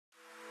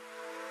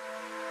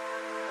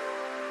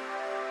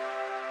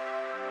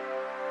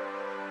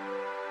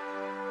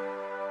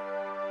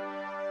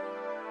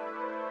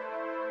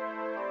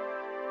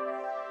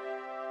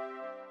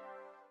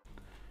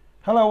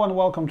Hello and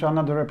welcome to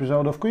another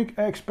episode of Quick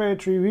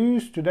Expert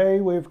Reviews.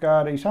 Today we've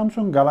got a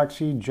Samsung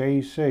Galaxy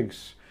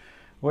J6,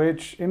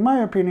 which in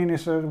my opinion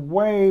is a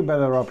way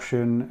better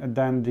option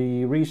than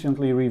the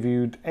recently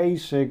reviewed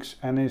A6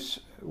 and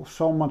is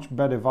so much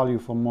better value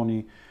for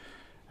money.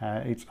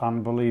 It's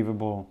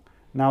unbelievable.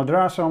 Now there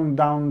are some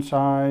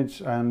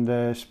downsides and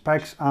the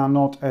specs are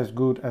not as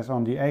good as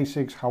on the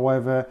A6.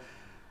 However,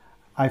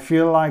 I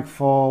feel like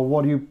for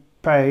what you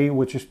pay,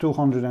 which is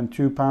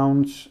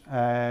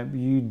 £202,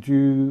 you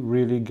do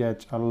really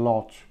get a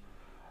lot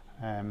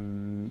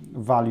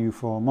value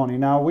for money.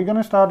 Now we're going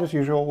to start as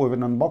usual with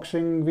an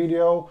unboxing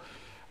video.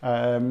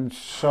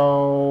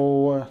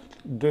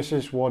 This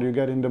is what you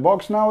get in the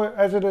box. Now,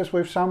 as it is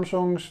with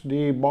Samsung's,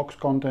 the box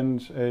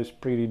content is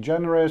pretty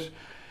generous.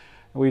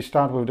 We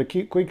start with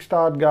the quick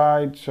start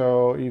guide.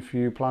 So if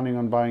you're planning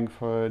on buying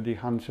for the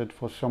handset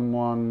for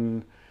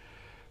someone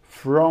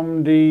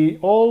from the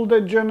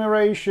older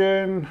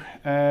generation,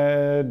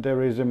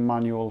 there is a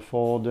manual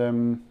for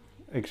them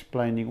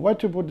explaining where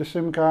to put the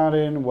SIM card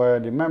in, where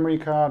the memory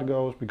card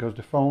goes, because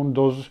the phone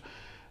does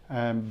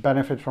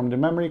benefit from the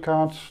memory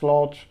card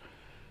slot,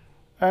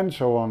 and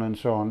so on and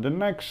so on. The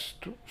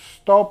next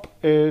stop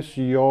is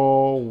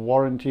your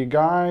warranty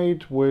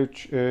guide,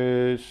 which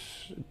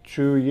is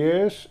 2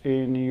 years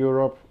in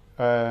Europe,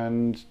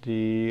 and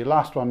the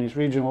last one is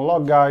regional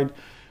lock guide.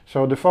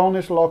 So the phone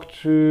is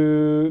locked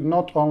to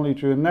not only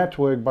to a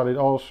network, but it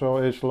also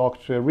is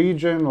locked to a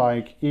region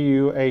like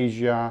EU,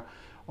 Asia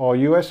or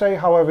USA.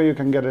 However, you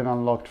can get it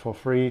unlocked for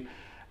free,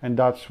 and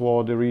that's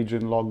what the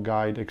region lock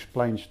guide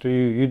explains to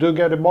you. You do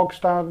get a box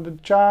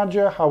standard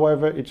charger,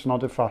 however, it's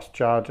not a fast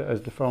charger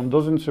as the phone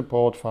doesn't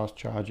support fast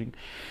charging.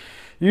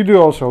 You do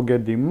also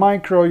get the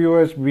micro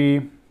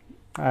USB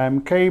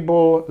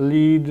cable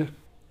lead,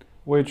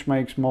 which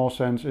makes more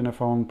sense in a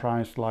phone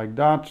priced like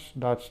that.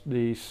 That's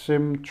the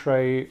SIM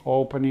tray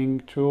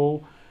opening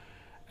tool,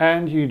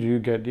 and you do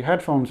get the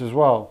headphones as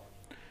well.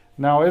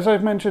 Now, as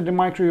I've mentioned, the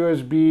micro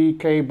USB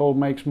cable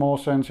makes more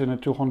sense in a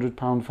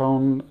 £200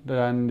 phone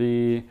than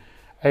the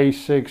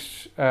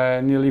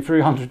A6 nearly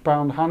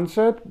 £300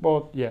 handset,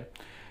 but yeah,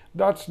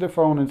 that's the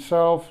phone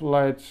itself.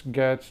 Let's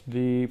get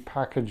the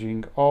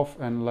packaging off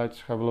and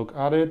let's have a look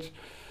at it.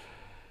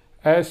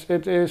 As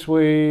it is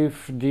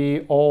with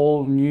the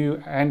all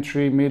new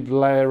entry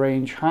mid-layer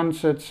range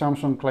handset,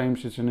 Samsung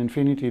claims it's an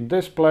infinity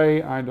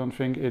display. I don't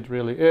think it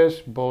really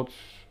is, but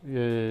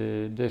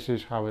this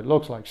is how it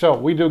looks like. So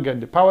we do get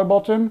the power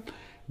button,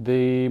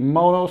 the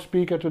mono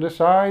speaker to the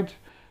side,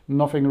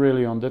 nothing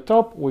really on the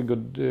top. We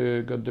got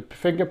the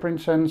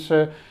fingerprint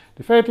sensor,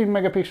 the 13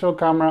 megapixel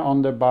camera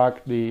on the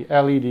back, the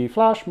LED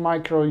flash,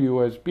 micro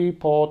USB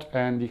port,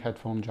 and the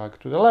headphone jack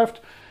to the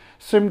left.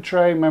 SIM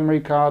tray, memory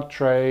card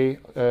tray,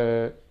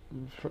 to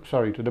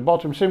the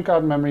bottom, SIM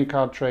card, memory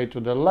card tray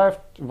to the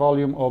left,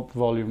 volume up,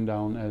 volume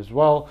down as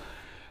well.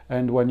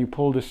 And when you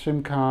pull the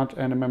SIM card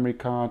and the memory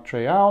card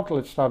tray out,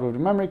 let's start with the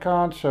memory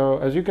card. So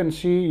as you can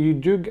see, you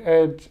do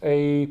get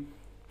a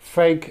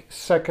fake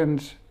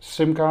second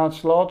SIM card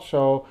slot.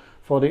 So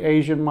for the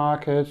Asian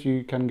markets,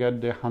 you can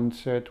get the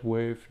handset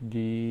with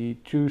the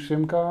 2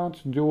 SIM cards,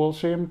 dual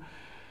SIM.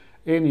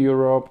 In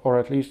Europe, or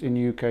at least in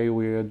UK,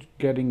 we're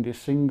getting the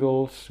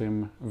single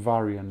SIM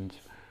variant.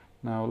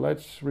 Now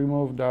let's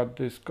remove that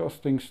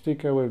disgusting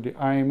sticker with the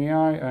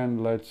IMEI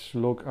and let's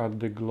look at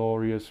the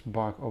glorious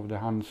back of the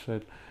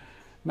handset.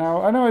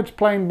 Now I know it's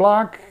plain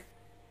black,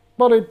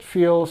 but it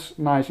feels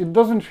nice. It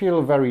doesn't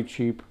feel very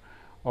cheap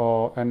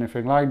or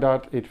anything like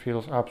that. It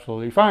feels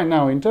absolutely fine.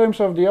 Now in terms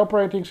of the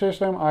operating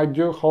system, I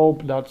do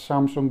hope that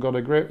Samsung got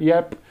a grip.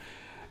 Yep.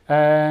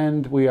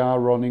 And we are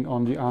running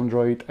on the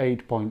Android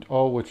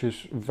 8.0, which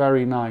is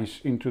very nice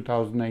in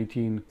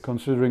 2018,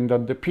 considering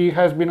that the P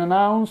has been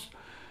announced.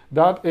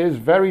 That is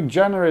very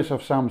generous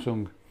of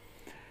Samsung.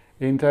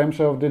 In terms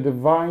of the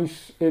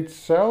device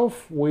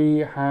itself, we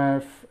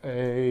have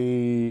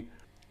a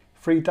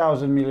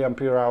 3000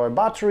 mAh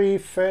battery,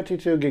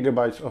 32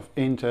 gigabytes of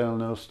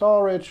internal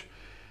storage.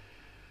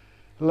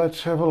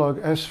 Let's have a look.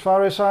 As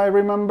far as I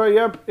remember,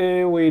 yep,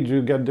 we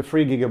do get the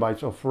 3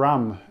 gigabytes of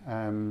RAM.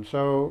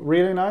 So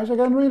really nice,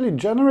 again, really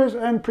generous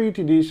and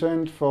pretty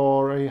decent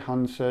for a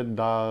handset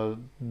that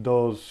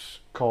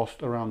does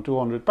cost around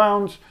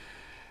 £200.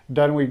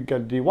 Then we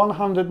get the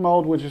 100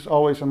 mode, which is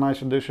always a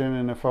nice addition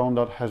in a phone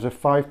that has a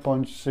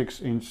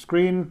 5.6 inch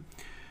screen.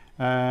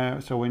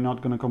 So we're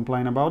not going to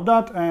complain about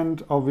that.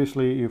 And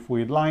obviously, if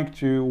we'd like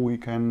to, we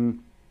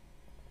can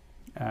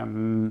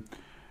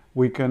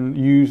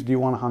use the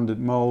 100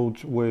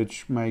 mode,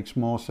 which makes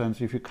more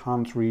sense if you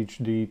can't reach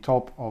the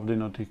top of the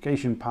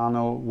notification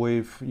panel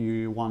with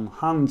your one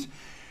hand.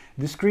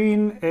 The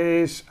screen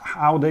is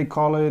how they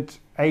call it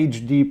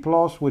HD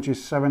Plus, which is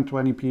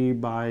 720p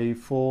by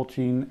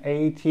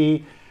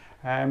 1480.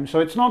 So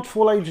it's not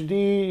full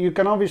HD. You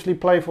can obviously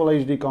play full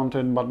HD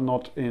content, but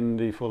not in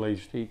the full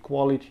HD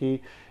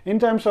quality. In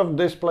terms of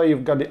display,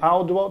 you've got the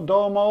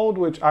outdoor mode,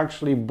 which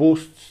actually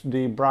boosts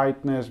the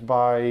brightness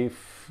by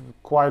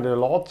quite a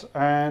lot.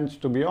 And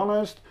to be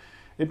honest,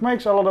 It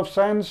makes a lot of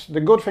sense. The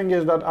good thing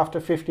is that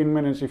after 15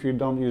 minutes, if you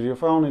don't use your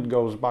phone, it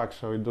goes back,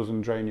 so it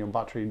doesn't drain your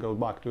battery, it goes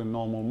back to a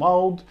normal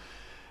mode.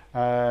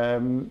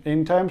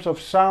 In terms of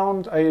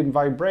sound and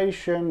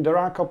vibration, there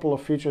are a couple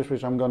of features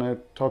which I'm going to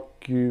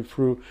talk you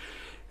through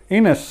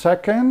in a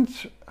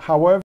second.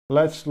 However,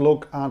 let's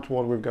look at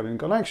what we've got in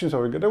connection.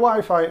 So we've got the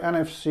Wi-Fi,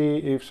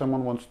 NFC, if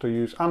someone wants to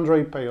use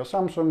Android Pay or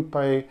Samsung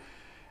Pay,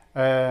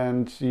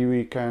 and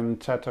we can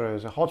Tether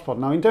as a hotspot.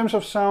 Now, in terms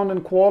of sound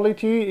and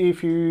quality,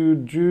 if you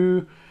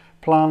do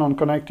plan on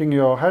connecting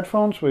your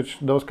headphones, which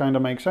does kind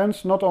of make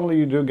sense, not only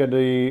you do get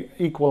the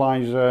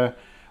equalizer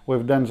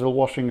with Denzel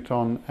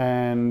Washington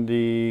and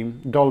the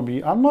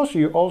Dolby Atmos,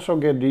 you also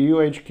get the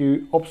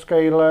UHQ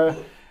upscaler,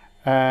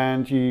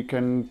 and you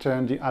can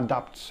turn the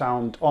adapt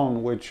sound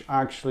on, which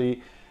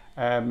actually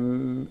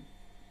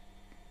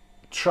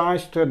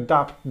tries to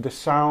adapt the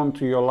sound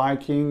to your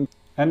liking.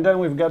 And then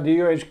we've got the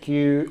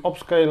UHQ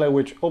upscaler,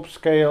 which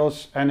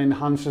upscales and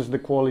enhances the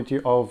quality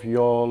of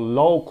your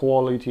low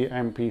quality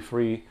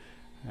MP3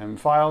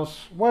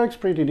 files. Works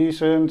pretty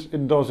decent,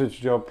 it does its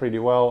job pretty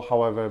well.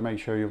 However, make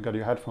sure you've got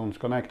your headphones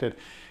connected.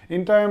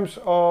 In terms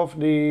of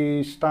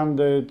the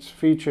standard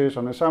features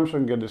on the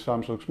Samsung, get the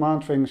Samsung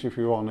SmartThings if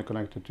you want to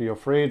connect it to your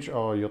fridge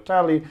or your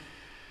telly.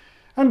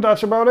 And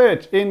that's about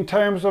it. In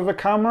terms of the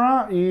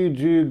camera, you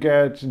do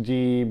get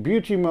the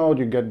beauty mode,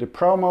 you get the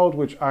pro mode,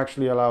 which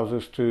actually allows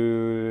us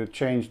to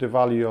change the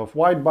value of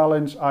white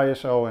balance,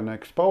 ISO and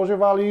exposure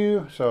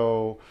value.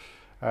 So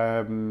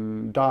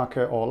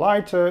darker or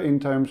lighter. In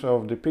terms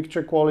of the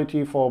picture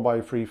quality,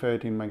 4x3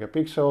 13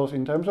 megapixels.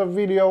 In terms of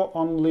video,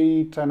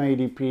 only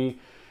 1080p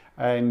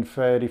and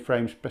 30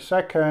 frames per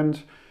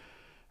second.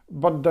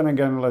 But then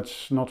again,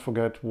 let's not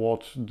forget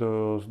what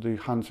does the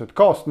handset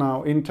cost.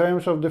 Now, in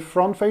terms of the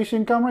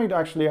front-facing camera, it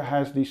actually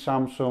has the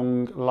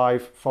Samsung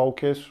Live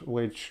Focus,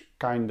 which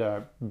kind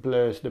of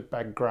blurs the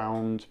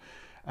background,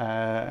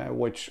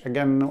 which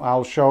again,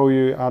 I'll show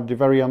you at the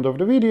very end of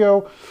the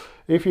video.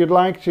 If you'd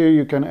like to,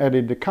 you can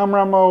edit the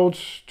camera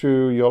modes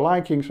to your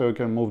liking, so you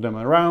can move them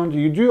around.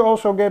 You do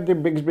also get the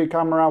Bixby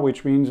camera,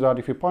 which means that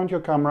if you point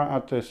your camera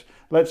at this,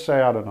 let's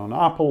say, I don't know, an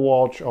Apple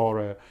Watch or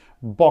a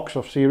box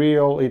of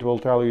cereal, it will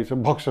tell you it's a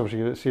box of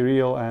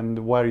cereal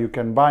and where you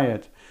can buy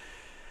it.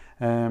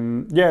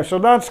 Yeah, so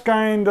that's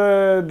kind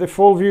of the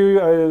full view,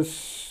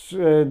 as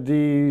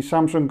the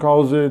Samsung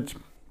calls it.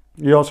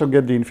 You also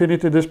get the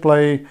infinity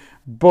display,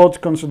 but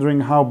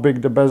considering how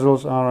big the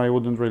bezels are, I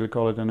wouldn't really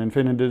call it an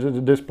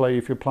infinity display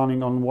if you're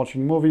planning on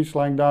watching movies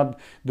like that.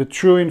 The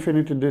true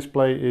infinity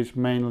display is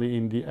mainly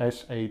in the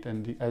S8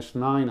 and the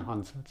S9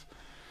 handsets.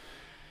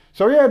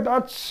 So yeah,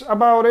 that's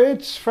about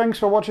it. Thanks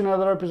for watching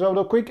another episode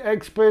of Quick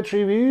Expert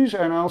Reviews,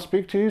 and I'll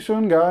speak to you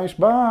soon, guys.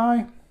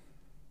 Bye!